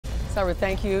Sarah,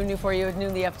 thank you. New for you at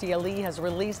noon, the FDLE has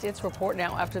released its report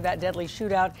now after that deadly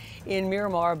shootout in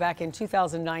Miramar back in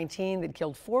 2019 that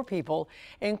killed 4 people,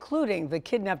 including the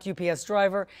kidnapped UPS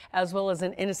driver as well as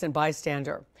an innocent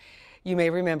bystander. You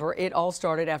may remember it all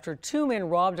started after 2 men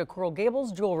robbed a Coral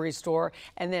Gables jewelry store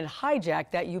and then hijacked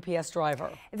that UPS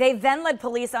driver. They then led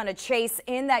police on a chase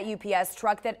in that UPS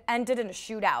truck that ended in a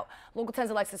shootout. Local 10's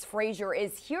Alexis Frazier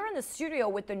is here in the studio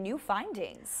with the new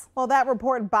findings. Well, that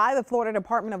report by the Florida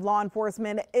Department of Law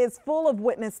Enforcement is full of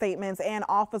witness statements and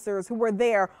officers who were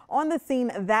there on the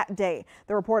scene that day.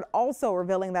 The report also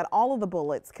revealing that all of the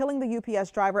bullets killing the UPS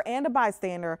driver and a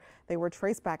bystander, they were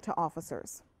traced back to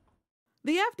officers.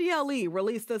 The FDLE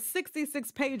released a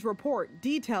 66-page report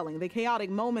detailing the chaotic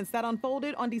moments that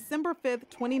unfolded on December 5th,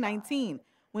 2019,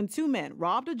 when 2 men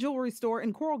robbed a jewelry store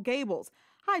in Coral Gables,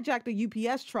 hijacked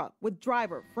a UPS truck with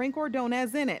driver Frank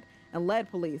Ordonez in it, and led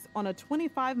police on a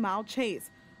 25-mile chase.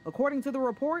 According to the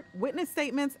report, witness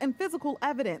statements and physical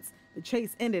evidence, the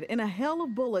chase ended in a hail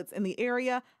of bullets in the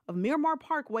area of Miramar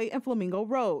Parkway and Flamingo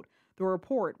Road. The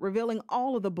report revealing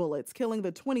all of the bullets killing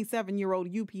the 27-year-old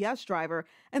UPS driver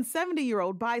and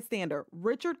 70-year-old bystander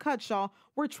Richard Cutshaw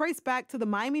were traced back to the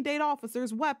Miami-Dade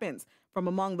officers' weapons from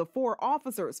among the 4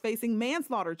 officers facing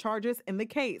manslaughter charges in the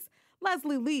case: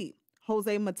 Leslie Lee,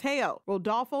 Jose Mateo,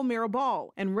 Rodolfo Mirabal,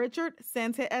 and Richard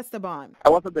Sante Esteban. I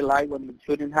wasn't alive when the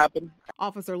shooting happened.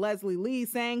 Officer Leslie Lee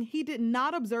saying he did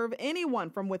not observe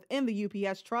anyone from within the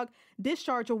UPS truck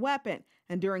discharge a weapon,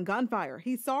 and during gunfire,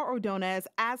 he saw Ordonez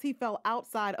as he fell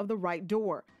outside of the right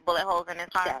door. Bullet holes in his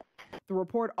heart. The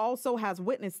report also has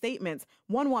witness statements,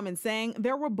 one woman saying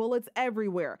there were bullets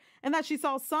everywhere and that she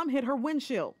saw some hit her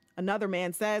windshield. Another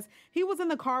man says he was in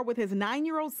the car with his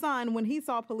 9-year-old son when he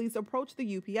saw police approach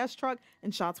the UPS truck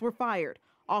and shots were fired.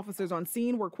 Officers on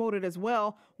scene were quoted as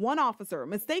well. One officer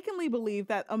mistakenly believed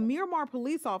that a Miramar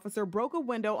police officer broke a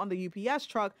window on the UPS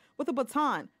truck with a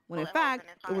baton, when in fact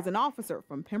it was an officer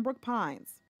from Pembroke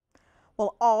Pines.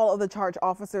 Well, all of the charged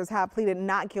officers have pleaded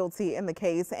not guilty in the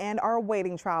case and are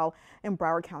awaiting trial in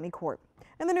Broward County Court.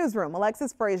 In the newsroom,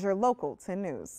 Alexis Frazier, Local 10 News.